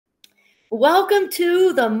Welcome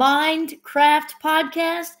to the Mindcraft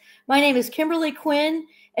podcast. My name is Kimberly Quinn,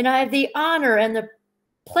 and I have the honor and the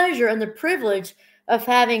pleasure and the privilege of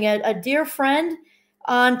having a dear friend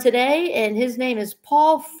on today, and his name is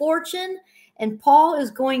Paul Forchione. And Paul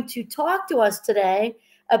is going to talk to us today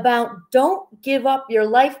about don't give up your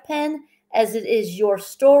life pen, as it is your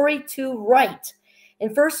story to write.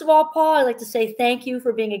 And first of all, Paul, I'd like to say thank you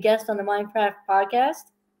for being a guest on the Mindcraft podcast.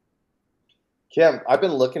 Kim, I've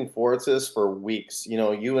been looking forward to this for weeks. You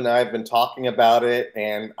know, you and I have been talking about it,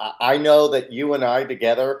 and I know that you and I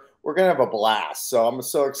together, we're going to have a blast. So I'm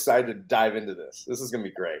so excited to dive into this. This is going to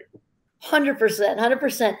be great. 100%,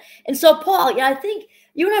 100%. And so, Paul, I think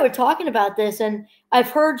you and I were talking about this, and I've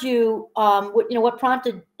heard you, what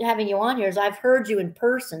prompted having you on here is I've heard you in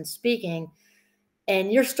person speaking, and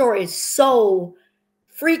your story is so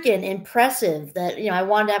freaking impressive that, I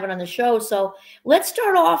wanted to have it on the show. So let's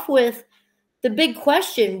start off with the big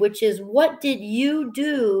question, which is, what did you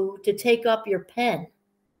do to take up your pen?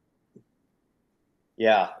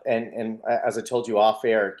 Yeah, and as I told you off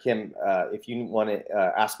air, Kim, if you want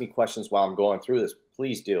to ask me questions while I'm going through this,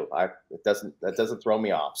 please do. That doesn't throw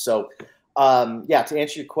me off. So, yeah, to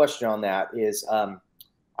answer your question on that is,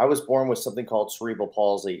 I was born with something called cerebral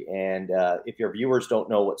palsy, and if your viewers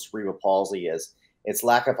don't know what cerebral palsy is, it's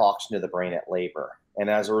lack of oxygen to the brain at labor,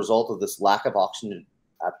 and as a result of this lack of oxygen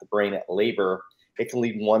at the brain at labor, it can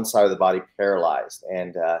leave one side of the body paralyzed.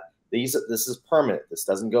 And this is permanent. This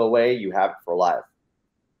doesn't go away. You have it for life.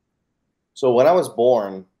 So when I was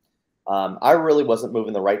born, I really wasn't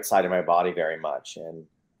moving the right side of my body very much. And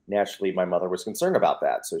naturally, my mother was concerned about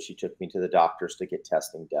that. So she took me to the doctors to get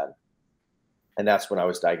testing done. And that's when I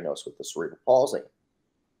was diagnosed with the cerebral palsy.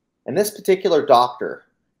 And this particular doctor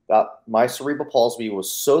thought my cerebral palsy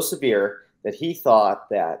was so severe that he thought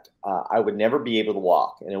that I would never be able to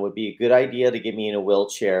walk, and it would be a good idea to get me in a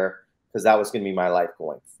wheelchair because that was going to be my life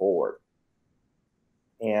going forward.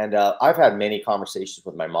 And I've had many conversations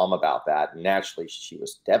with my mom about that, and naturally she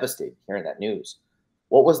was devastated hearing that news.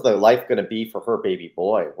 What was the life going to be for her baby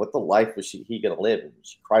boy? What the life was he going to live? And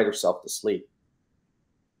she cried herself to sleep.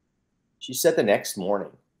 She said the next morning,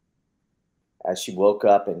 as she woke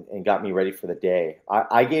up and got me ready for the day,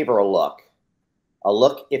 I gave her a look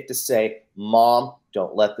if to say, Mom,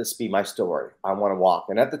 don't let this be my story. I want to walk.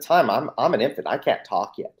 And at the time, I'm an infant. I can't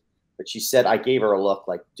talk yet. But she said, I gave her a look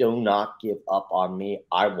like, do not give up on me.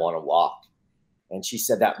 I want to walk. And she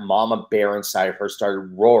said that mama bear inside of her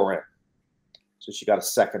started roaring. So she got a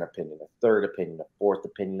second opinion, a third opinion, a fourth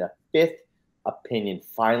opinion, a fifth opinion,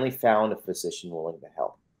 finally found a physician willing to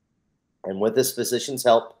help. And with this physician's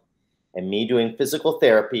help and me doing physical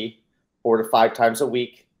therapy 4 to 5 times a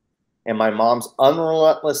week, and my mom's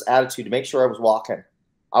unrelentless attitude to make sure I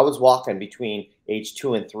was walking between age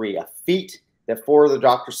 2 and 3, a feat that 4 of the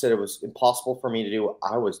doctors said it was impossible for me to do,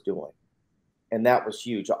 I was doing. And that was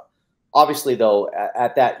huge. Obviously, though,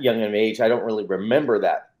 at that young of age, I don't really remember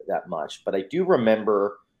that much, but I do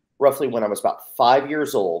remember roughly when I was about 5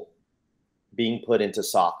 years old being put into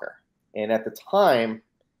soccer. And at the time,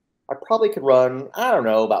 I probably could run, I don't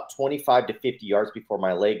know, about 25 to 50 yards before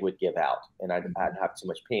my leg would give out and I'd have too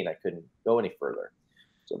much pain. I couldn't go any further.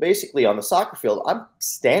 So basically on the soccer field, I'm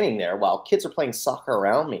standing there while kids are playing soccer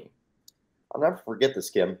around me. I'll never forget this,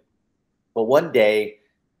 Kim. But one day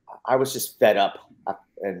I was just fed up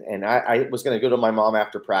and I was going to go to my mom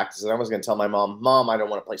after practice and I was going to tell my mom, Mom, I don't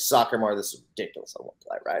want to play soccer more. This is ridiculous. I won't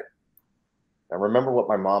play, right? I remember what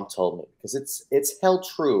my mom told me because it's held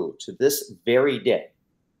true to this very day.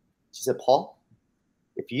 She said, Paul,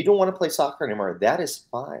 if you don't want to play soccer anymore, that is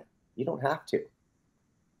fine. You don't have to.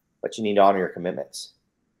 But you need to honor your commitments.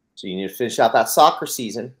 So you need to finish out that soccer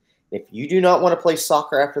season. If you do not want to play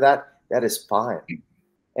soccer after that, that is fine.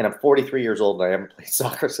 And I'm 43 years old and I haven't played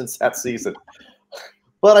soccer since that season.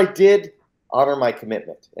 But I did honor my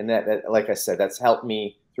commitment. And that, like I said, that's helped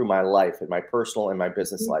me through my life and my personal and my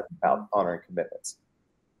business life about honoring commitments.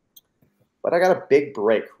 But I got a big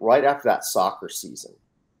break right after that soccer season.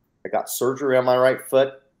 I got surgery on my right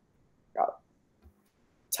foot,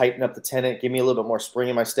 tighten up the tendon, give me a little bit more spring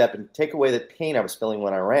in my step, and take away the pain I was feeling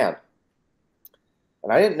when I ran.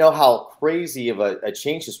 And I didn't know how crazy of a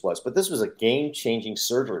change this was, but this was a game-changing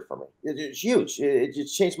surgery for me. It was huge. It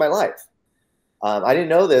just changed my life. I didn't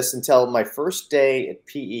know this until my first day at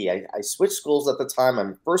PE. I switched schools at the time. I'm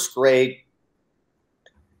in first grade.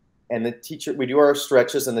 And the teacher, we do our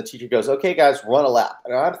stretches, and the teacher goes, okay, guys, run a lap.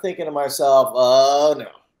 And I'm thinking to myself, oh, no.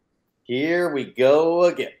 Here we go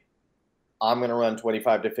again. I'm going to run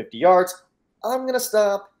 25 to 50 yards. I'm going to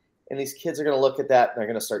stop. And these kids are going to look at that, and they're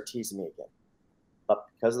going to start teasing me again. But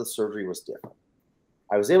because the surgery was different,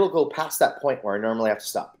 I was able to go past that point where I normally have to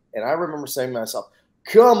stop. And I remember saying to myself,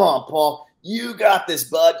 come on, Paul, you got this,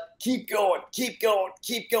 bud. Keep going, keep going,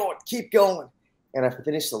 keep going, keep going. And I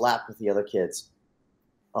finished the lap with the other kids.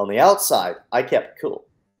 On the outside, I kept cool.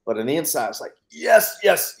 But on the inside, I was like, yes,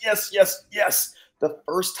 yes, yes, yes, yes. The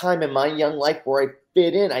first time in my young life where I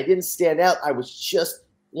fit in, I didn't stand out. I was just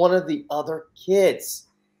one of the other kids.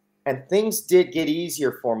 And things did get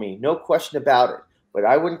easier for me, no question about it. But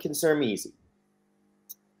I wouldn't consider them easy.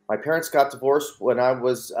 My parents got divorced when I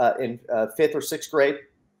was in 5th or 6th grade.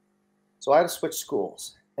 So I had to switch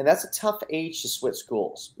schools. And that's a tough age to switch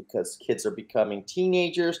schools because kids are becoming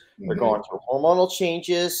teenagers. They're going through hormonal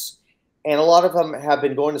changes. And a lot of them have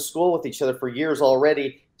been going to school with each other for years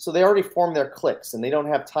already. So they already formed their cliques and they don't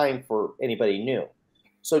have time for anybody new.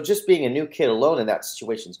 So just being a new kid alone in that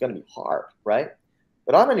situation is going to be hard, right?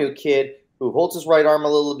 But I'm a new kid who holds his right arm a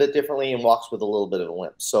little bit differently and walks with a little bit of a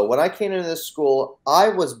limp. So when I came into this school, I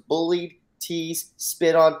was bullied, teased,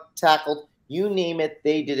 spit on, tackled, you name it,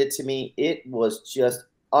 they did it to me. It was just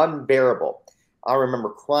unbearable. I remember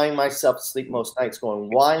crying myself to sleep most nights going,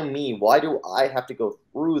 why me? Why do I have to go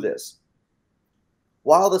through this?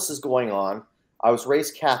 While this is going on, I was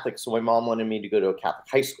raised Catholic, so my mom wanted me to go to a Catholic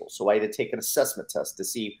high school. So I had to take an assessment test to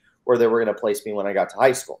see where they were going to place me when I got to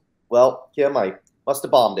high school. Well, Kim, I must have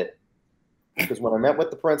bombed it. Because when I met with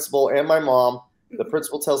the principal and my mom, the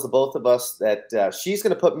principal tells the both of us that she's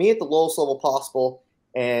going to put me at the lowest level possible,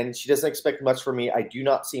 and she doesn't expect much from me. I do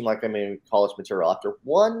not seem like I'm in college material. After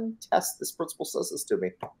one test, this principal says this to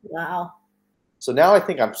me. Wow. So now I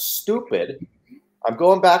think I'm stupid. I'm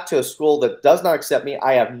going back to a school that does not accept me.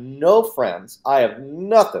 I have no friends. I have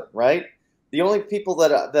nothing, right? The only people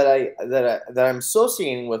that I'm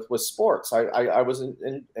associating with was sports. I was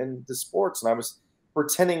in the sports, and I was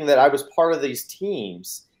pretending that I was part of these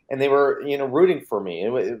teams, and they were, rooting for me,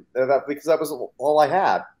 because that was all I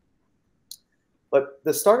had. But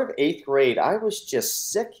the start of 8th grade, I was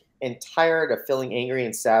just sick and tired of feeling angry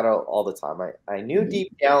and sad all the time. I knew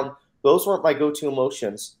deep down those weren't my go-to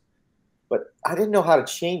emotions, but I didn't know how to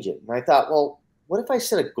change it. And I thought, well, what if I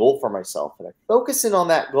set a goal for myself and I focus in on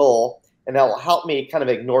that goal, and that will help me kind of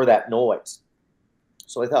ignore that noise?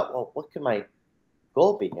 So I thought, well, what could my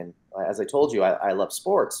goal be? And as I told you, I love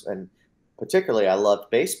sports, and particularly I loved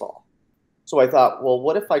baseball. So I thought, well,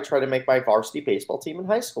 what if I try to make my varsity baseball team in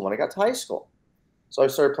high school when I got to high school? So I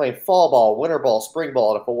started playing fall ball, winter ball, spring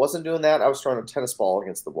ball. And if I wasn't doing that, I was throwing a tennis ball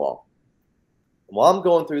against the wall. And while I'm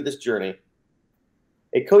going through this journey,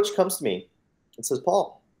 a coach comes to me and says,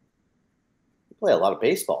 Paul, you play a lot of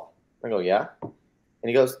baseball. I go, yeah. And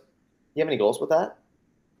he goes, you have any goals with that?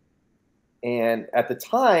 And at the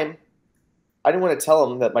time, I didn't want to tell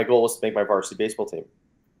him that my goal was to make my varsity baseball team,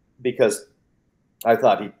 because I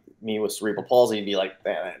thought me with cerebral palsy, he'd be like,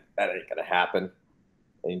 man, that ain't going to happen.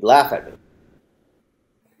 And he'd laugh at me.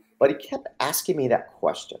 But he kept asking me that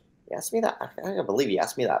question. He asked me that. I can't believe he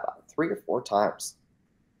asked me that about 3 or 4 times.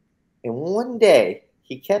 And one day,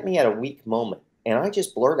 he kept me at a weak moment, and I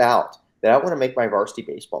just blurted out that I want to make my varsity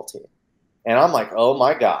baseball team. And I'm like, oh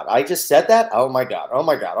my God, I just said that? Oh my God, oh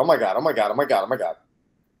my God, oh my God, oh my God, oh my God, oh my God.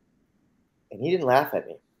 And he didn't laugh at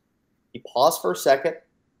me. He paused for a second,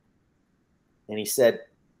 and he said,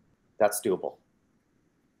 that's doable.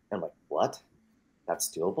 And I'm like, what?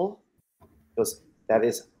 That's doable? He goes, that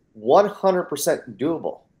is 100%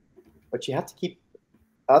 doable. But you have to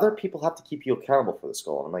other people have to keep you accountable for this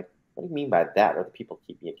goal. And I'm like, what do you mean by that? Other people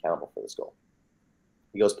keep me accountable for this goal.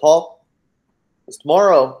 He goes, Paul, it's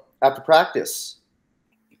tomorrow after practice,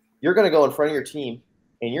 you're going to go in front of your team,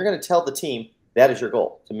 and you're going to tell the team that is your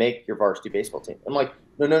goal, to make your varsity baseball team. I'm like,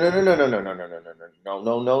 no.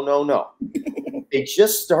 They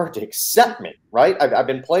just start to accept me, right? I've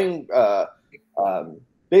been playing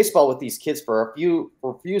baseball with these kids for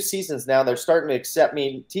a few seasons now. They're starting to accept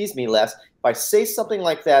me, tease me less. If I say something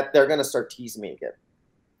like that, they're going to start teasing me again.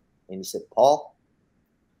 And he said, Paul,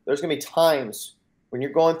 there's going to be times when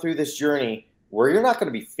you're going through this journey where you're not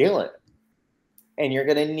going to be feeling it. And you're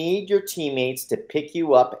going to need your teammates to pick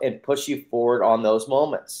you up and push you forward on those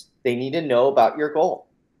moments. They need to know about your goal.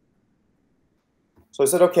 So I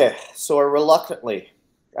said, okay. So I reluctantly,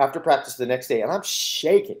 after practice the next day, and I'm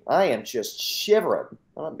shaking. I am just shivering.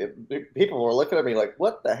 People were looking at me like,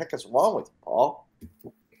 what the heck is wrong with you, Paul?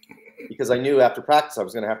 Because I knew after practice I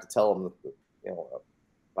was going to have to tell them,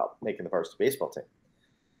 about making the varsity baseball team.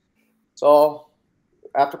 So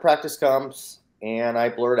after practice comes, and I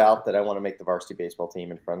blurt out that I want to make the varsity baseball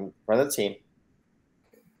team in front of the team.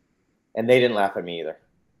 And they didn't laugh at me either.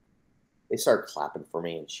 They started clapping for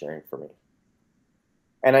me and cheering for me.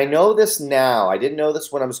 And I know this now. I didn't know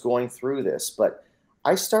this when I was going through this, but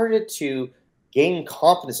I started to gained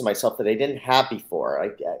confidence in myself that I didn't have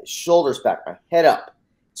before. Shoulders back, my head up.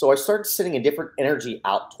 So I started sending a different energy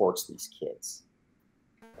out towards these kids.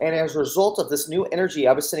 And as a result of this new energy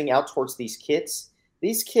I was sending out towards these kids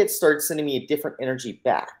started sending me a different energy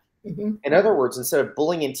back. Mm-hmm. In other words, instead of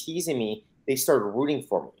bullying and teasing me, they started rooting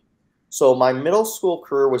for me. So my middle school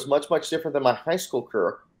career was much, much different than my high school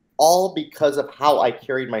career, all because of how I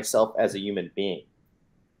carried myself as a human being.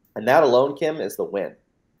 And that alone, Kim, is the win.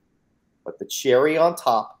 But the cherry on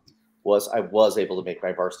top was I was able to make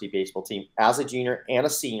my varsity baseball team as a junior and a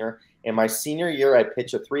senior. In my senior year, I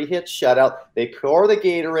pitched a 3-hit shutout. They poured the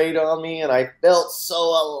Gatorade on me, and I felt so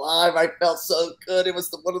alive. I felt so good. It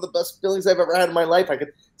was one of the best feelings I've ever had in my life. I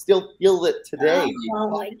could still feel it today. Oh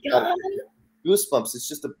my God. Goosebumps.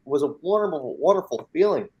 Was a wonderful, wonderful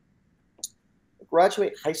feeling. I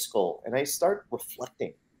graduate high school, and I started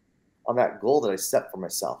reflecting on that goal that I set for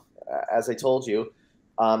myself. As I told you,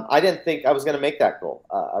 I didn't think I was going to make that goal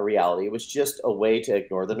a reality. It was just a way to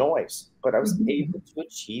ignore the noise. But I was able to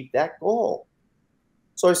achieve that goal.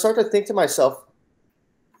 So I started to think to myself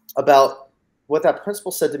about what that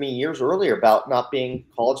principal said to me years earlier about not being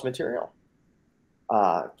college material.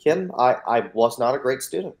 Kim, I was not a great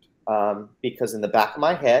student because in the back of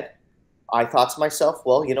my head, I thought to myself,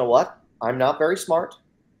 well, you know what? I'm not very smart.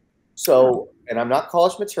 And I'm not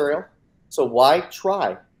college material. So why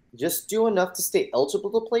try? Just do enough to stay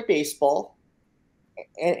eligible to play baseball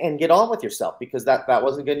and get on with yourself, because that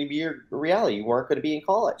wasn't going to be your reality. You weren't going to be in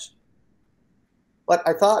college. But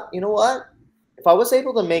I thought, you know what? If I was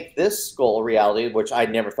able to make this goal a reality, which I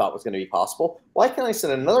never thought was going to be possible, why can't I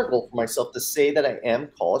set another goal for myself to say that I am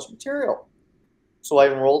college material? So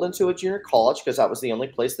I enrolled into a junior college because that was the only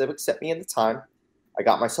place that would accept me at the time. I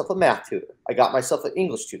got myself a math tutor. I got myself an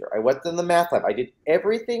English tutor. I went to the math lab. I did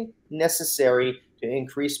everything necessary to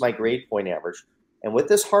increase my grade point average. And with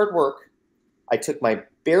this hard work, I took my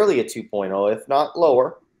barely a 2.0, if not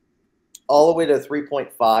lower, all the way to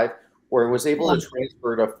 3.5, where I was able to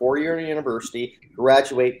transfer to a 4-year university,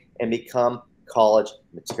 graduate, and become college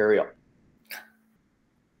material.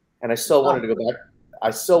 And I still wanted to go back.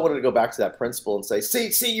 I still wanted to go back to that principal and say,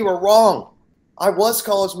 see, you were wrong. I was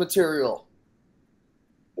college material.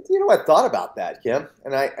 But you know, I thought about that, Kim,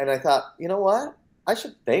 and I thought, you know what? I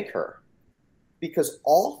should thank her. Because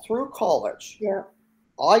all through college,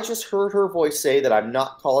 I just heard her voice say that I'm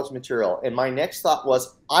not college material. And my next thought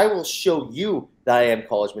was, I will show you that I am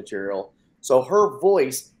college material. So her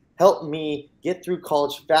voice helped me get through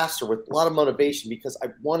college faster with a lot of motivation, because I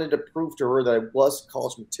wanted to prove to her that I was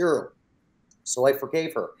college material. So I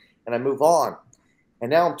forgave her and I move on. And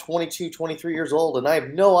now I'm 22, 23 years old, and I have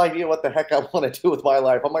no idea what the heck I want to do with my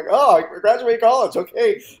life. I'm like, oh, I graduated college.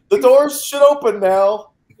 Okay, the doors should open now.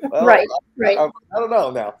 Well, right. I don't know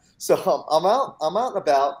now. So I'm out and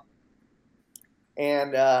about,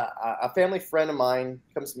 and a family friend of mine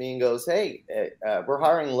comes to me and goes, "Hey, we're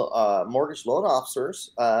hiring mortgage loan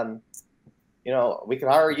officers. We could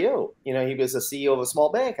hire you." He was the CEO of a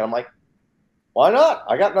small bank, and I'm like, "Why not?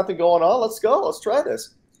 I got nothing going on. Let's go. Let's try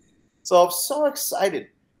this." So I'm so excited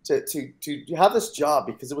to have this job,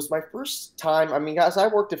 because it was my first time. I mean, guys, I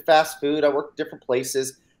worked at fast food. I worked at different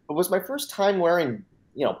places, but it was my first time wearing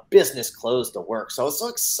business clothes to work. So I was so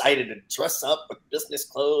excited to dress up with business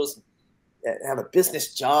clothes and have a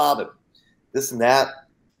business job and this and that.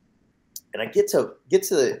 And I get to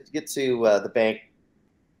the bank,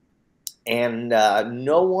 and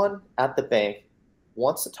no one at the bank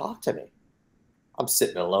wants to talk to me. I'm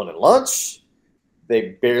sitting alone at lunch.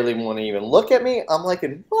 They barely want to even look at me. I'm like,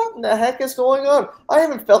 what in the heck is going on? I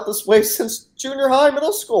haven't felt this way since junior high,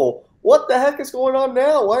 middle school. What the heck is going on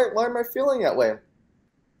now? Why am I feeling that way?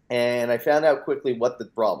 And I found out quickly what the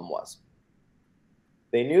problem was.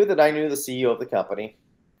 They knew that I knew the CEO of the company.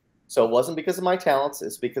 So it wasn't because of my talents.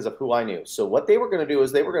 It's because of who I knew. So what they were going to do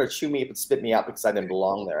is they were going to chew me up and spit me out because I didn't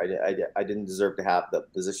belong there. I didn't deserve to have the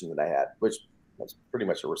position that I had, which was pretty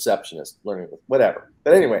much a receptionist, learning whatever.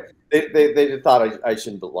 But anyway, they thought I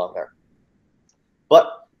shouldn't belong there.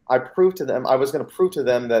 But I proved to them, I was going to prove to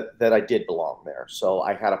them that I did belong there. So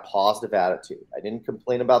I had a positive attitude. I didn't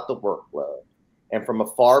complain about the workload. And from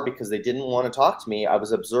afar, because they didn't want to talk to me, I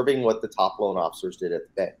was observing what the top loan officers did at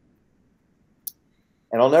the bank.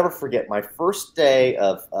 And I'll never forget my first day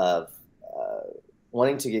of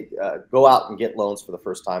wanting to go out and get loans for the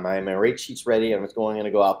first time. I had my rate sheets ready, and I was going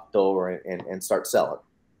to go out the door and start selling.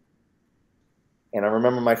 And I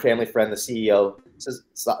remember my family friend, the CEO,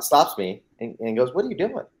 stops me and goes, "What are you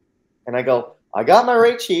doing?" And I go, "I got my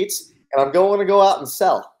rate sheets, and I'm going to go out and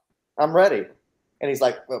sell. I'm ready." And he's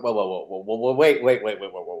like, whoa, wait.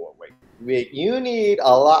 You need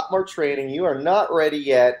a lot more training. You are not ready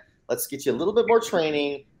yet. Let's get you a little bit more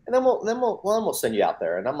training, and then we'll send you out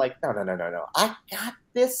there. And I'm like, no. I got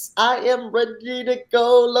this. I am ready to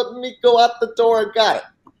go. Let me go out the door. I got it.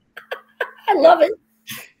 I love it.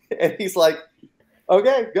 And he's like,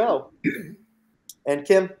 okay, go. And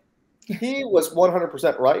Kim, he was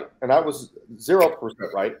 100% right, and I was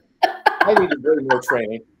 0% right. I needed very more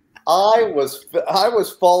training. I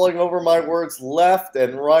was falling over my words left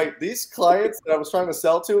and right. These clients that I was trying to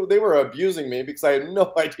sell to, they were abusing me because I had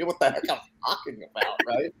no idea what the heck I'm talking about,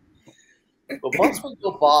 right? But months would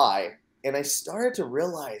go by, and I started to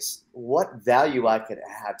realize what value I could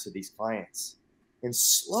add to these clients. And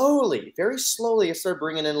slowly, very slowly, I started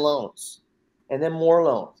bringing in loans, and then more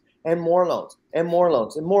loans, and more loans, and more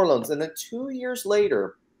loans, and more loans. And then 2 years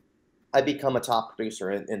later, I become a top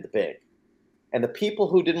producer in the big. And the people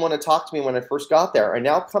who didn't want to talk to me when I first got there are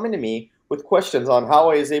now coming to me with questions on how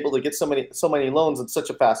I was able to get so many loans in such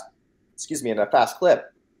a fast, in a fast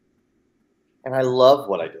clip. And I love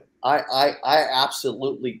what I do. I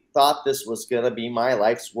absolutely thought this was going to be my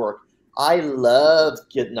life's work. I loved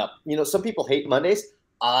getting up. You know, some people hate Mondays.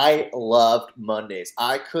 I loved Mondays.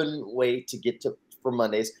 I couldn't wait to get for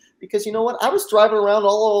Mondays because you know what? I was driving around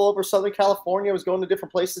all over Southern California. I was going to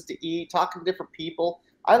different places to eat, talking to different people.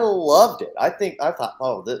 I loved it. I thought,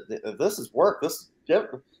 oh, this is work.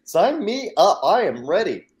 Sign me up. I am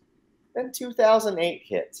ready. Then 2008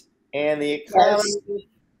 hit, and the economy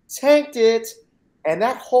tanked it, and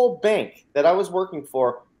that whole bank that I was working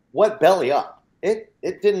for went belly up. It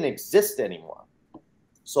didn't exist anymore.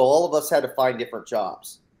 So all of us had to find different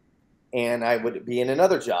jobs. And I would be in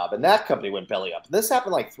another job, and that company went belly up. This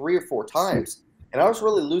happened like 3 or 4 times, and I was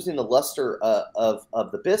really losing the luster of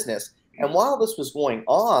the business. And while this was going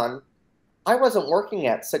on, I wasn't working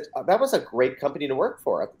at that was a great company to work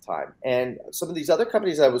for at the time. And some of these other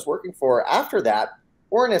companies I was working for after that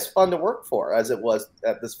weren't as fun to work for as it was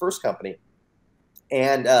at this first company.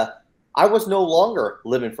 And I was no longer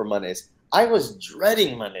living for Mondays. I was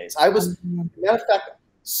dreading Mondays. Matter of fact,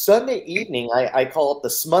 Sunday evening, I call it the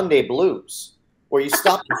Smonday blues, where you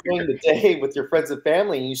stop enjoying the day with your friends and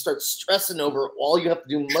family and you start stressing over all you have to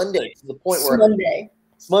do Monday to the point where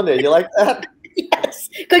it's Monday. You like that? Yes,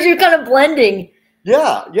 because you're kind of blending.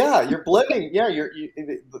 Yeah, you're blending. Yeah,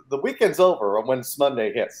 the weekend's over when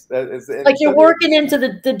Monday hits. Like you're working into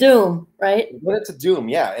the doom, right? When it's a doom,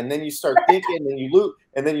 yeah, and then you start thinking,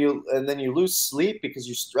 and then you lose sleep because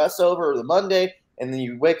you stress over the Monday, and then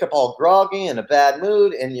you wake up all groggy in a bad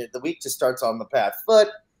mood, and the week just starts on the bad foot,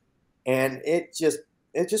 and it just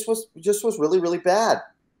was really, really bad.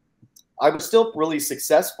 I was still really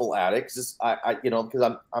successful at it because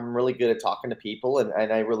I'm really good at talking to people,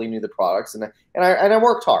 and I really knew the products, and I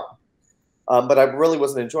worked hard, but I really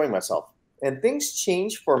wasn't enjoying myself. And things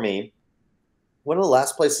changed for me. One of the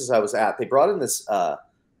last places I was at, they brought in this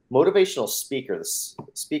motivational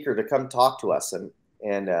speaker, to come talk to us,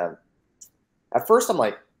 and at first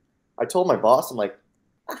I told my boss, I'm like,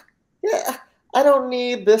 yeah, I don't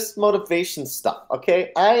need this motivation stuff.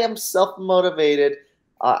 Okay, I am self-motivated.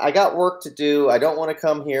 I got work to do. I don't want to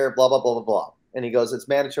come here, blah, blah, blah, blah, blah. And he goes, it's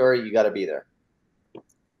mandatory. You got to be there.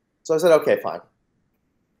 So I said, okay, fine.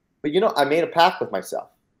 But, I made a pact with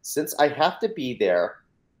myself. Since I have to be there,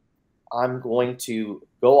 I'm going to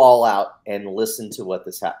go all out and listen to what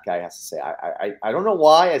this guy has to say. I don't know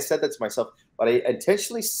why I said that to myself, but I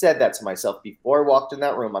intentionally said that to myself before I walked in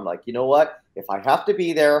that room. I'm like, you know what? If I have to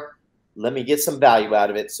be there, let me get some value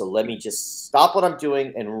out of it. So let me just stop what I'm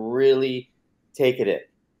doing and really take it in.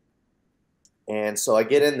 And so I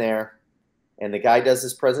get in there, and the guy does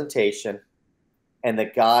his presentation, and the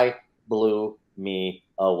guy blew me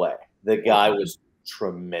away. The guy was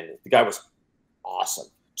tremendous. The guy was awesome,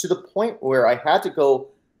 to the point where I had to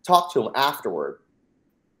go talk to him afterward.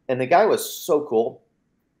 And the guy was so cool.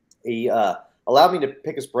 He allowed me to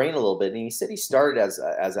pick his brain a little bit, and he said he started as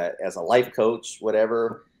a life coach,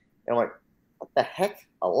 whatever. And I'm like, what the heck?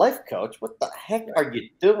 A life coach? What the heck are you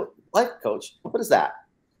doing? Life coach? What is that?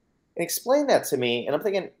 And explain that to me, and I'm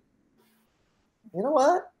thinking, you know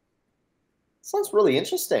what? Sounds really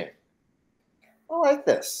interesting. I like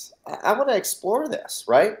this. I want to explore this,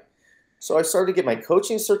 right? So I started to get my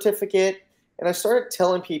coaching certificate, and I started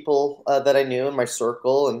telling people that I knew in my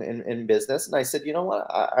circle and in business, and I said, you know what?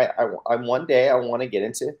 I'm one day I want to get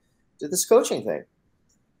into this coaching thing.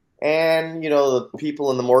 And the people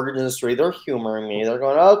in the mortgage industry, they're humoring me. They're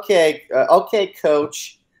going, okay,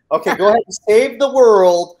 coach. Okay, go ahead and save the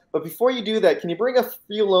world. But before you do that, can you bring a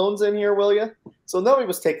few loans in here, will you? So nobody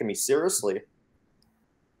was taking me seriously.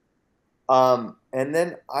 And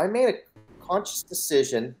then I made a conscious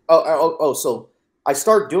decision. So I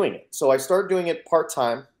started doing it. So I started doing it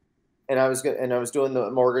part-time. and I was doing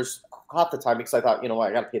the mortgage half the time because I thought, you know what,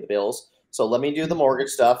 I got to pay the bills. So let me do the mortgage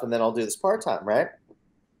stuff, and then I'll do this part time, right?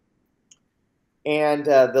 And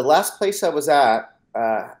the last place I was at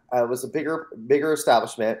was a bigger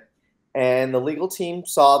establishment, and the legal team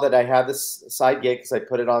saw that I had this side gig because I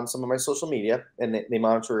put it on some of my social media, and they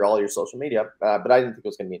monitor all your social media, but I didn't think it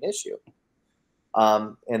was going to be an issue.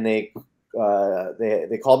 And they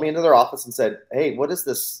called me into their office and said, "Hey, what is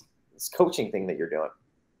this coaching thing that you're doing?"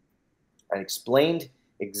 I explained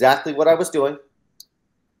exactly what I was doing,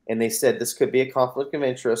 and they said this could be a conflict of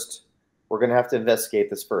interest. We're going to have to investigate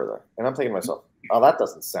this further. And I'm thinking to myself, oh, that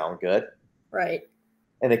doesn't sound good. Right.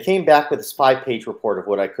 And they came back with this 5-page report of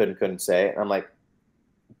what I could and couldn't say. And I'm like,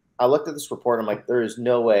 I looked at this report. I'm like, there is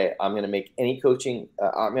no way I'm going to make any coaching.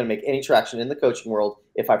 I'm going to make any traction in the coaching world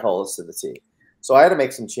if I follow this to the T. So I had to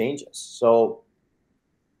make some changes. So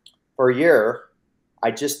for a year,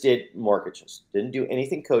 I just did mortgages. Didn't do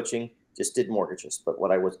anything coaching, just did mortgages. But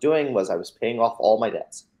what I was doing was I was paying off all my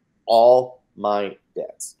debts. All my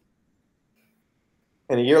debts.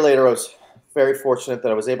 And a year later, I was very fortunate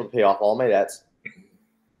that I was able to pay off all my debts,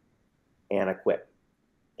 and I quit.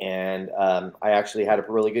 And I actually had a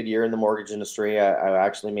really good year in the mortgage industry. I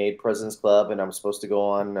actually made President's Club, and I was supposed to go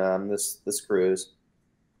on this cruise.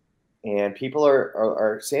 And people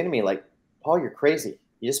are saying to me, like, Paul, you're crazy.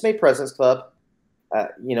 You just made President's Club.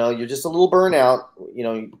 You're just a little burnout.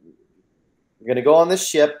 You're going to go on this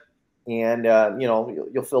ship, and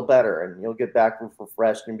you'll feel better, and you'll get back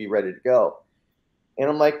refreshed and be ready to go. And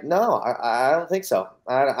I'm like, no, I don't think so.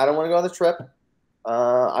 I don't want to go on the trip.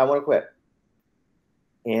 I want to quit.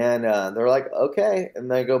 And they're like, okay.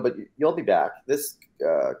 And I go, but you'll be back. This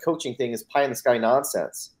coaching thing is pie in the sky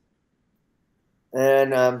nonsense.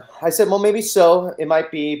 And I said, well, maybe so. It might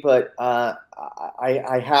be, but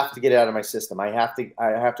I have to get it out of my system. I have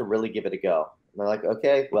to really give it a go. And they're like,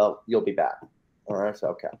 okay, well, you'll be back. All right, so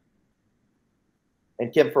okay.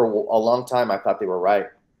 And Kim, for a long time, I thought they were right.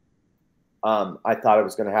 I thought I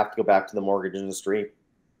was going to have to go back to the mortgage industry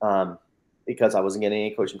because I wasn't getting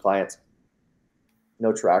any coaching clients,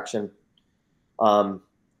 no traction.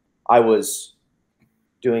 I was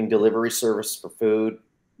doing delivery service for food,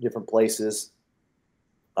 different places.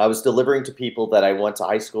 I was delivering to people that I went to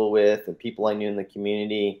high school with and people I knew in the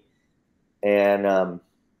community. And,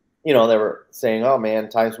 they were saying, oh, man,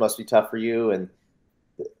 times must be tough for you and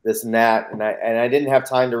this and that. And I didn't have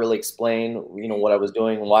time to really explain, what I was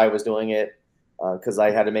doing and why I was doing it because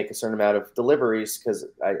I had to make a certain amount of deliveries because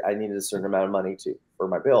I needed a certain amount of money for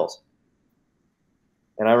my bills.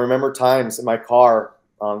 And I remember times in my car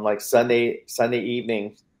on like Sunday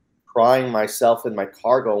evening crying myself in my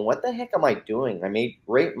car going, what the heck am I doing? I made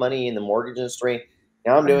great money in the mortgage industry.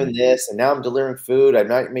 Now I'm doing this and now I'm delivering food. I'm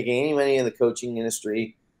not making any money in the coaching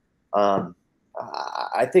industry.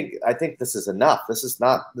 I think this is enough. This is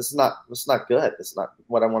not good. This is not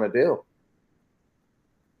what I want to do.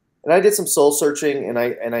 And I did some soul searching and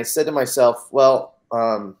I said to myself, well,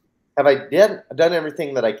 have I done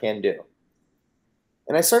everything that I can do?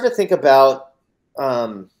 And I started to think about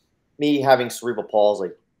me having cerebral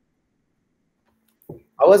palsy.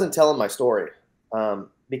 I wasn't telling my story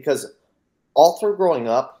because all through growing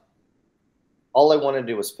up, all I wanted to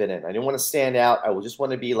do was fit in. I didn't want to stand out. I just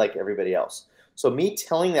want to be like everybody else. So me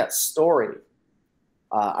telling that story,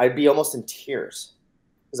 I'd be almost in tears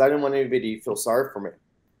because I didn't want anybody to feel sorry for me.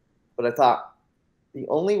 But I thought,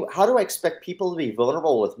 how do I expect people to be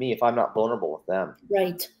vulnerable with me if I'm not vulnerable with them?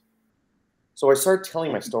 Right. So I started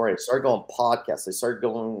telling my story. I started going podcasts. I started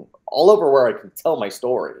going all over where I could tell my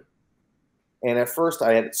story. And at first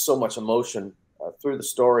I had so much emotion through the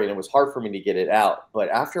story and it was hard for me to get it out. But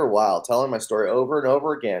after a while, telling my story over and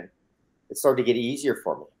over again, it started to get easier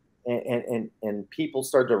for me. And people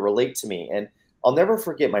started to relate to me. And I'll never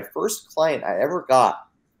forget my first client I ever got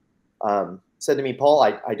said to me, Paul,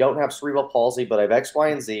 I don't have cerebral palsy, but I have X, Y,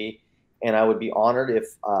 and Z. And I would be honored if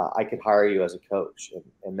I could hire you as a coach.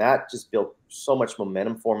 And that just built so much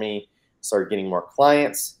momentum for me. Started getting more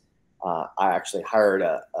clients. I actually hired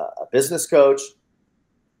a business coach.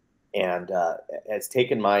 And it's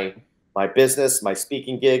taken my business, my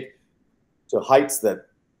speaking gig to heights that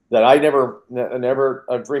I never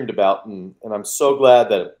dreamed about. And I'm so glad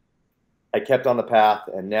that I kept on the path.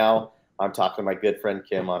 And now I'm talking to my good friend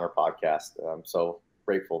Kim on her podcast. I'm so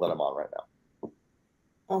grateful that I'm on right now.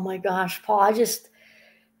 Oh my gosh, Paul, I just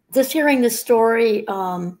hearing this story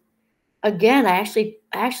again, I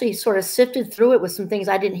actually sort of sifted through it with some things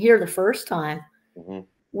I didn't hear the first time. Mm-hmm.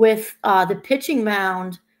 With the pitching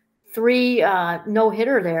mound, 3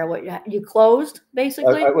 no-hitter there. What you closed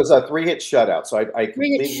basically? It was a 3-hit shutout. So I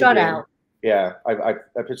 3-hit shutout. Yeah, I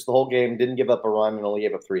pitched the whole game, didn't give up a run, and only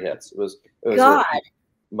gave up 3 hits. It was God,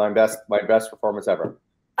 my best performance ever.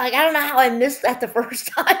 like, I don't know how I missed that the first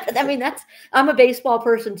time. But I mean, I'm a baseball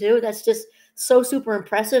person too. That's just so super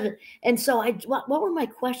impressive. And so what were my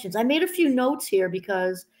questions? I made a few notes here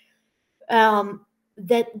because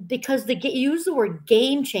they use the word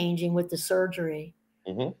game changing with the surgery.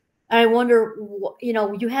 Mm-hmm. I wonder,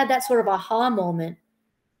 you had that sort of aha moment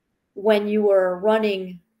when you were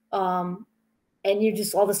running, and you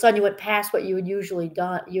just all of a sudden you went past what you had usually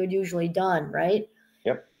done, right?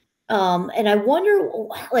 Yep. And I wonder,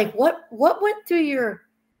 like, what went through your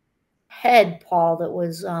head, Paul, that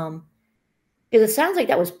was, because it sounds like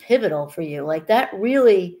that was pivotal for you. Like that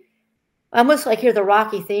really, I almost like hear the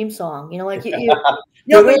Rocky theme song, like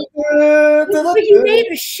no, but you made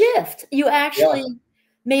a shift. You actually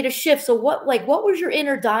made a shift. So what was your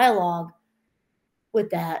inner dialogue with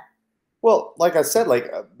that? Well, like I said,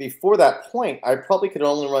 before that point, I probably could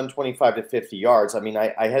only run 25 to 50 yards. I mean,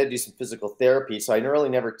 I had to do some physical therapy, so I really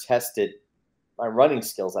never tested my running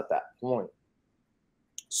skills at that point.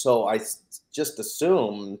 So I just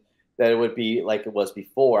assumed that it would be like it was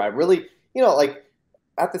before. I really, like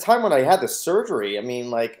at the time when I had the surgery, I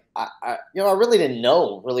mean, like I really didn't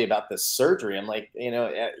know really about this surgery. I'm like,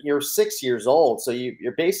 you're 6 years old, so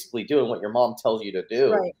you're basically doing what your mom tells you to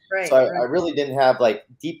do. Right, So I really didn't have like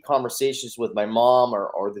deep conversations with my mom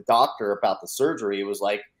or the doctor about the surgery. It was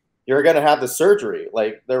like, you're gonna have the surgery.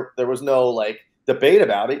 Like there was no like debate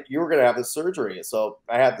about it. You were gonna have the surgery. So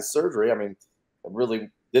I had the surgery. I mean, I really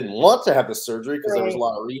didn't want to have the surgery because there was a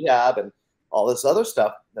lot of rehab and all this other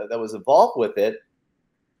stuff that was involved with it.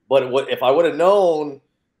 But if I would have known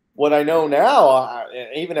what I know now,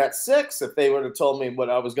 even at 6, if they would have told me what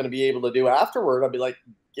I was going to be able to do afterward, I'd be like,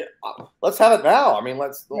 let's have it now. I mean,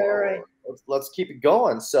 let's keep it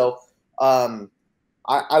going. So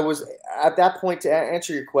I was at that point, to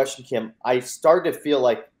answer your question, Kim, I started to feel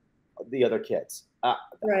like the other kids.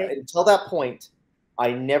 Until that point,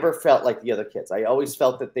 I never felt like the other kids. I always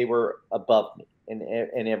felt that they were above me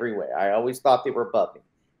in every way. I always thought they were above me.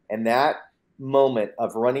 And that moment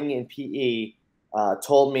of running in PE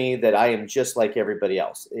told me that I am just like everybody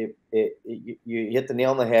else. You hit the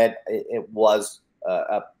nail on the head. It was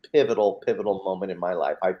a pivotal moment in my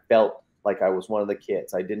life. I felt like I was one of the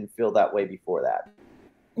kids. I didn't feel that way before that.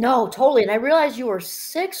 No, totally. And I realized you were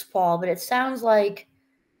 6, Paul, but it sounds like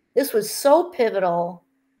this was so pivotal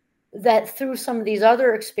that through some of these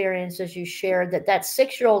other experiences you shared, that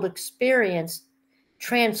 6-year-old experience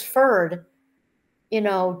transferred,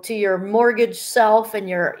 to your mortgage self and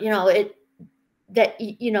your, you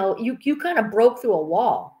kind of broke through a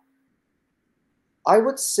wall. I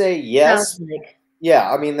would say yes. Yeah,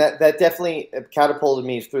 I mean that definitely catapulted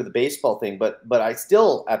me through the baseball thing, but I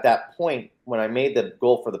still, at that point when I made the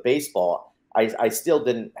goal for the baseball, I still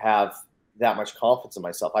didn't have that much confidence in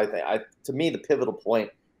myself. To me, the pivotal point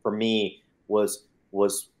for me was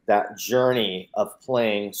that journey of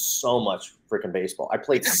playing so much freaking baseball. I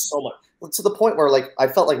played so much to the point where like I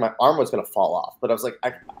felt like my arm was going to fall off, but I was like,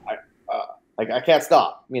 I can't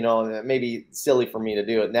stop. It may be silly for me to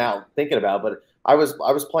do it now thinking about it, but I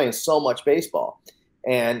was playing so much baseball,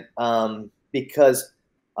 and because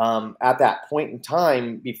at that point in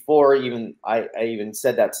time, before even I even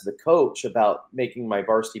said that to the coach about making my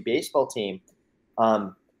varsity baseball team,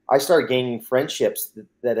 I started gaining friendships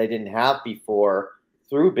that I didn't have before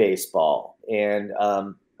through baseball, and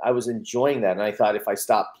I was enjoying that. And I thought if I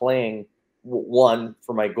stopped playing, one,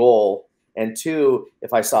 for my goal, and two,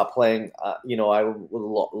 if I stopped playing, I would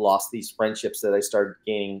have lost these friendships that I started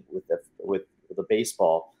gaining with the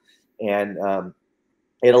baseball, and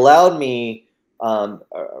it allowed me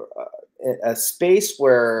a space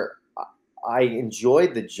where I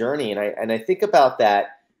enjoyed the journey, and I think about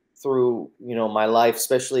that through my life,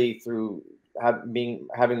 especially through having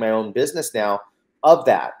my own business now,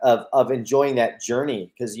 of enjoying that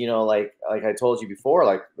journey, because like I told you before,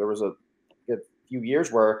 like there was a few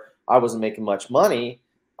years where I wasn't making much money,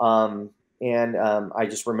 and I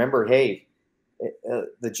just remember, hey,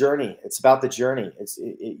 the journey. It's about the journey.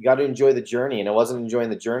 You got to enjoy the journey, and I wasn't enjoying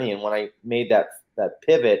the journey. And when I made that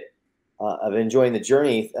pivot of enjoying the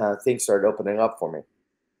journey, things started opening up for me.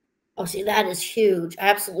 Oh, see, that is huge. I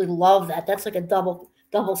absolutely love that. That's like a double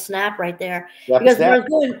snap right there. Double because snap.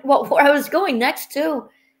 where I was going next to,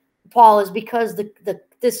 Paul, is because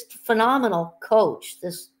this phenomenal coach,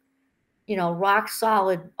 this rock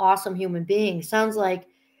solid, awesome human being, sounds like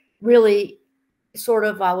really sort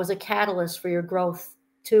of was a catalyst for your growth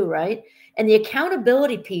too, right? And the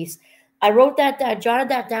accountability piece, I wrote that down, jotted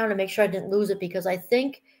that down to make sure I didn't lose it, because I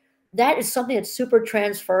think that is something that's super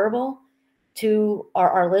transferable. to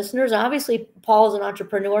our listeners. Obviously, Paul is an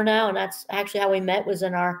entrepreneur now, and that's actually how we met, was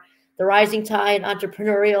in the Rising Tide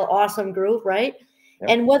entrepreneurial awesome group, right? Yep.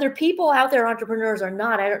 And whether people out there are entrepreneurs or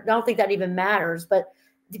not, I don't think that even matters, but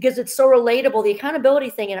because it's so relatable, the accountability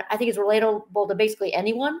thing, and I think it's relatable to basically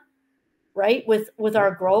anyone, right? With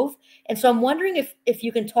our growth. And so I'm wondering if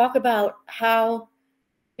you can talk about how,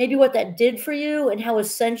 maybe what that did for you and how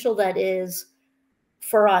essential that is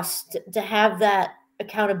for us to have that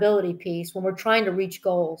accountability piece when we're trying to reach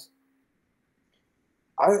goals.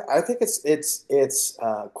 I think it's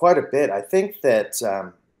quite a bit. I think that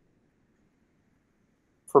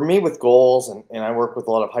for me with goals, and I work with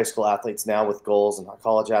a lot of high school athletes now with goals and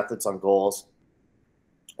college athletes on goals.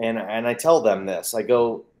 And I tell them this, I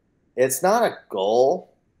go, it's not a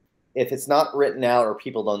goal if it's not written out or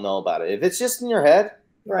people don't know about it. If it's just in your head,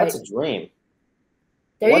 Right. that's a dream.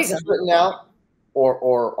 There Once you it's go. written out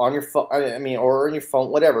or on your phone, I mean, or on your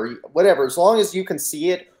phone, whatever, as long as you can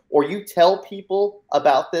see it or you tell people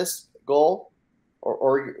about this goal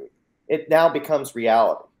or it now becomes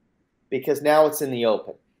reality because now it's in the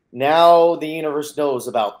open. Now the universe knows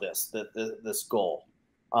about this goal.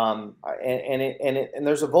 And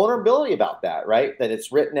there's a vulnerability about that, right? That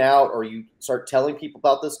it's written out or you start telling people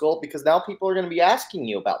about this goal because now people are going to be asking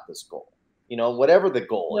you about this goal, whatever the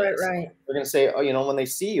goal is. Right. They're going to say, oh, when they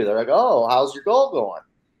see you, they're like, oh, how's your goal going?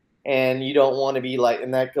 And you don't want to be like,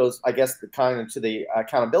 and that goes, I guess, the kind of to the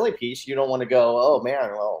accountability piece. You don't want to go, oh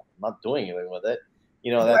man, well, I'm not doing anything with it.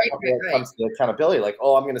 That comes to accountability. Like,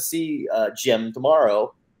 oh, I'm going to see Jim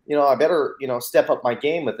tomorrow. I better, step up my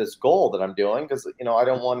game with this goal that I'm doing because, I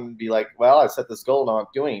don't want to be like, well, I set this goal and I'm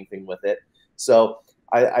not doing anything with it. So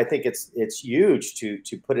I think it's huge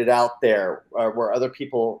to put it out there where other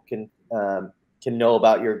people can know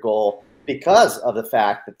about your goal because of the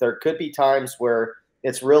fact that there could be times where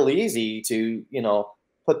it's real easy to,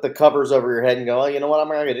 put the covers over your head and go, oh, you know what, I'm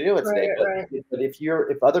not going to do it today. But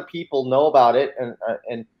if other people know about it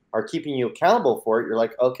and are keeping you accountable for it, you're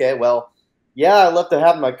like, okay, well, yeah, I love to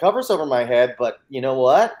have my covers over my head, but you know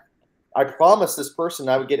what? I promised this person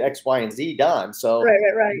I would get X, Y, and Z done. So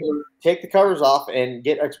right. Take the covers off and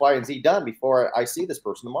get X, Y, and Z done before I see this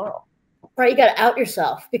person tomorrow. Right, you got to out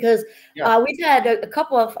yourself because we've had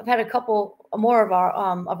I've had a couple more of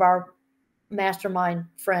our mastermind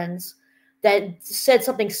friends that said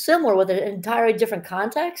something similar with an entirely different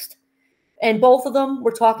context. And both of them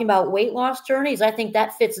were talking about weight loss journeys. I think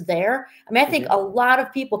that fits there. I mean, I think a lot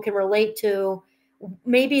of people can relate to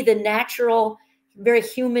maybe the natural, very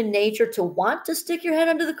human nature to want to stick your head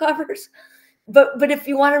under the covers. But if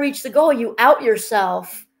you want to reach the goal, you out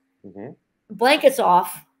yourself, blankets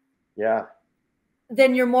off. Yeah.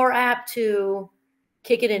 Then you're more apt to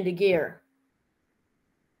kick it into gear.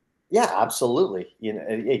 Yeah, absolutely.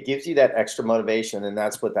 It gives you that extra motivation, and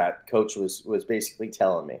that's what that coach was basically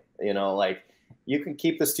telling me. Like you can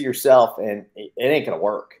keep this to yourself, and it ain't gonna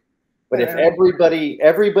work. But if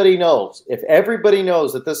everybody knows,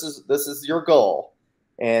 that this is your goal,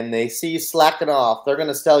 and they see you slacking off, they're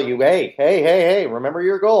gonna tell you, hey, remember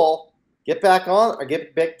your goal. Get back on, or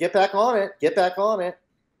get back on it. Get back on it.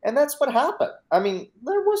 And that's what happened. I mean,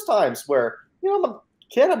 there was times where I'm a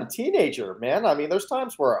kid, I'm a teenager, man. I mean, there's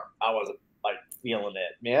times where I wasn't like feeling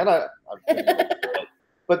it, man.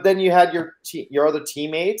 But then you had your other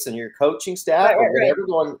teammates and your coaching staff or whatever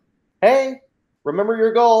going, hey, remember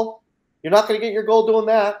your goal. You're not going to get your goal doing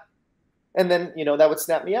that. And then, that would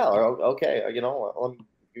snap me out. Or, okay, let me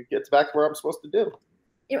get back to where I'm supposed to do.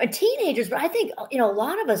 And teenagers, but I think, a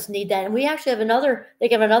lot of us need that. And we actually have another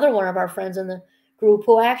one of our friends in the group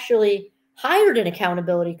who actually hired an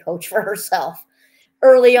accountability coach for herself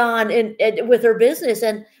early on with her business.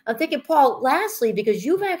 And I'm thinking, Paul, lastly, because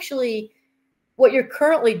you've actually, what you're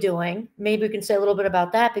currently doing, maybe we can say a little bit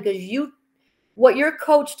about that, because what your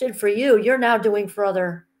coach did for you, you're now doing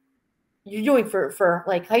for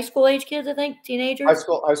like high school age kids, I think, teenagers.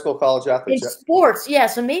 High school, college athletes. In sports, yeah.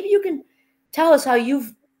 So maybe you can tell us how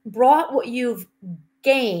you've brought what you've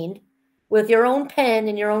gained with your own pen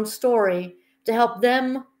and your own story to help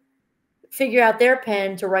them figure out their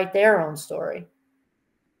pen to write their own story.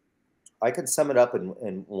 I can sum it up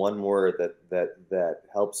in one word that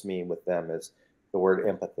helps me with them is the word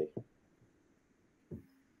empathy.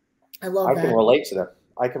 I love that. I can relate to them.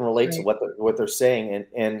 I can relate to what they're saying.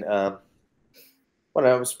 And when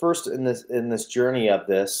I was first in this journey of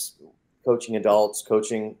this, coaching adults,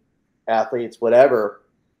 coaching athletes, whatever,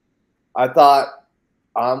 I thought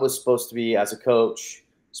I was supposed to be, as a coach,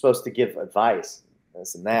 supposed to give advice,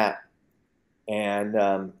 this and that. And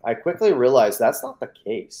I quickly realized that's not the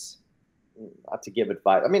case. Not to give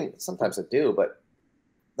advice. I mean, sometimes I do, but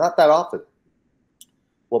not that often.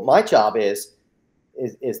 What my job is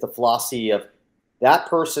the philosophy of that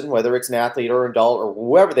person, whether it's an athlete or an adult or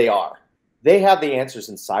whoever they are, they have the answers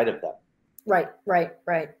inside of them. Right.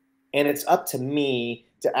 And it's up to me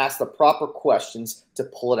to ask the proper questions to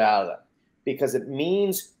pull it out of them, because it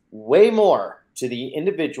means way more to the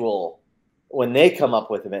individual when they come up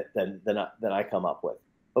with it than I come up with.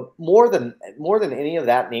 But more than any of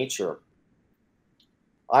that nature,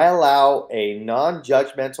 I allow a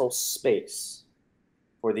non-judgmental space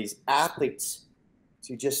for these athletes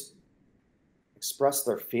to just express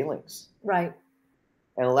their feelings. Right.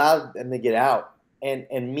 And allow them to get out.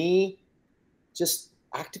 And me just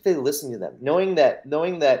actively listening to them, knowing that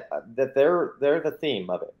they're the theme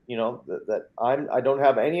of it, that I don't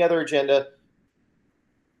have any other agenda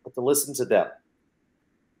but to listen to them,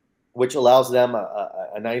 which allows them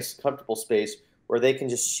a nice, comfortable space where they can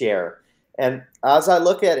just share. And as I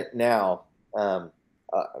look at it now,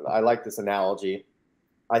 I like this analogy.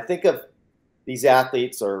 I think of these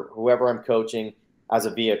athletes or whoever I'm coaching as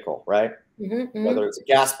a vehicle, right? Mm-hmm. Whether it's a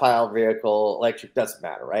gas-powered vehicle, electric, doesn't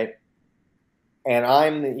matter, right? And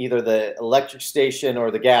I'm either the electric station or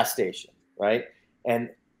the gas station, right? And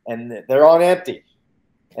they're on empty,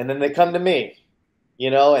 and then they come to me,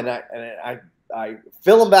 and I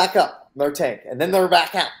fill them back up in their tank, and then they're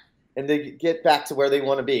back out, and they get back to where they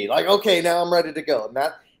want to be. Like, okay, now I'm ready to go.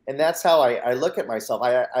 And that's how I look at myself.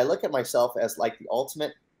 I look at myself as like the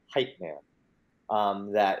ultimate hype man.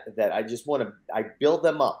 That I just want to, I build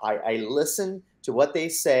them up. I listen to what they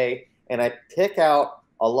say, and I pick out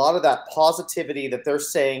a lot of that positivity that they're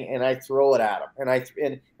saying, and I throw it at them, and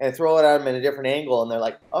I throw it at them in a different angle, and they're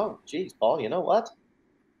like, "Oh, geez, Paul, you know what?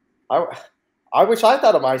 I wish I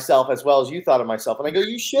thought of myself as well as you thought of myself." And I go,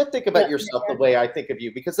 "You should think about yourself the way I think of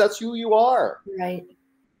you, because that's who you are." Right.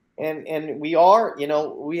 And we are,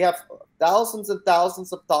 we have thousands and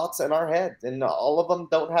thousands of thoughts in our head, and all of them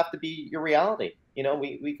don't have to be your reality.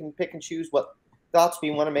 We can pick and choose what thoughts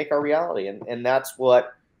we want to make our reality, and that's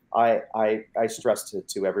what I stress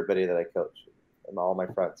to everybody that I coach and all my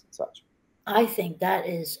friends and such. I think that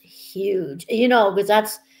is huge, because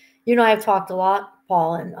that's, I've talked a lot,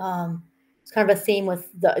 Paul, and it's kind of a theme with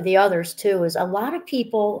the others too, is a lot of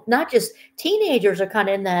people, not just teenagers, are kind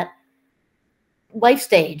of in that life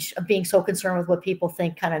stage of being so concerned with what people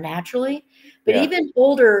think kind of naturally, but even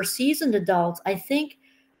older seasoned adults, I think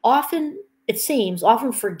often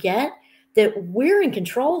forget that we're in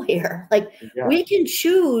control here. Like, we can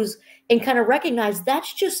choose and kind of recognize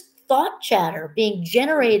that's just thought chatter being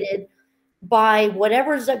generated by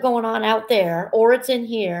whatever's going on out there, or it's in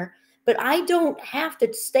here, but I don't have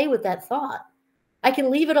to stay with that thought. I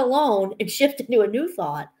can leave it alone and shift into a new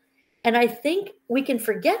thought. And I think we can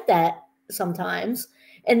forget that sometimes.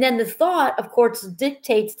 And then the thought, of course,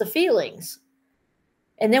 dictates the feelings.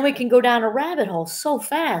 And then we can go down a rabbit hole so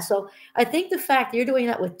fast. So I think the fact that you're doing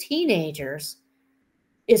that with teenagers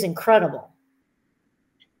is incredible.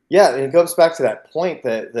 Yeah, and it goes back to that point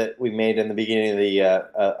that we made in the beginning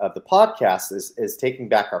of the podcast is taking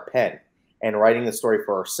back our pen and writing the story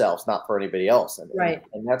for ourselves, not for anybody else. Right.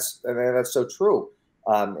 And that's so true.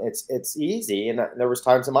 It's easy, and there was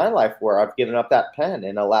times in my life where I've given up that pen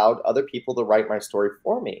and allowed other people to write my story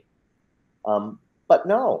for me. But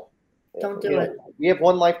no, don't do it. We have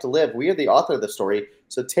one life to live. We are the author of the story.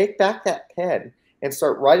 So take back that pen and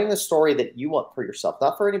start writing the story that you want for yourself,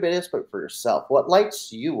 not for anybody else, but for yourself. What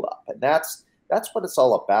lights you up, and that's what it's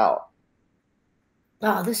all about.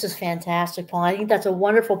 Oh, this is fantastic, Paul. I think that's a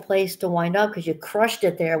wonderful place to wind up, because you crushed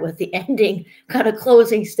it there with the ending kind of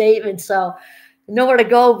closing statement. So nowhere to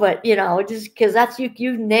go, but just because that's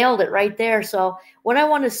you nailed it right there. So what I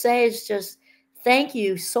want to say is just thank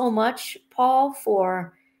you so much, Paul,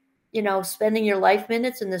 for spending your life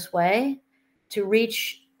minutes in this way to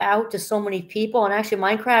reach out to so many people. And actually,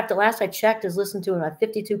 Minecraft, the last I checked, is listened to in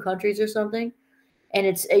 52 countries or something.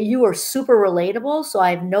 And you are super relatable. So I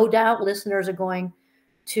have no doubt listeners are going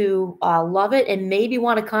to love it and maybe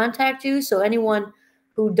want to contact you. So anyone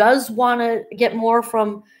who does want to get more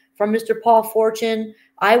from Mr. Paul Forchione,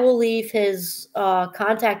 I will leave his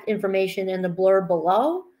contact information in the blurb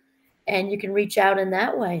below, and you can reach out in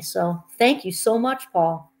that way. So thank you so much,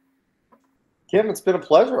 Paul. Kim, it's been a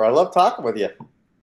pleasure. I love talking with you.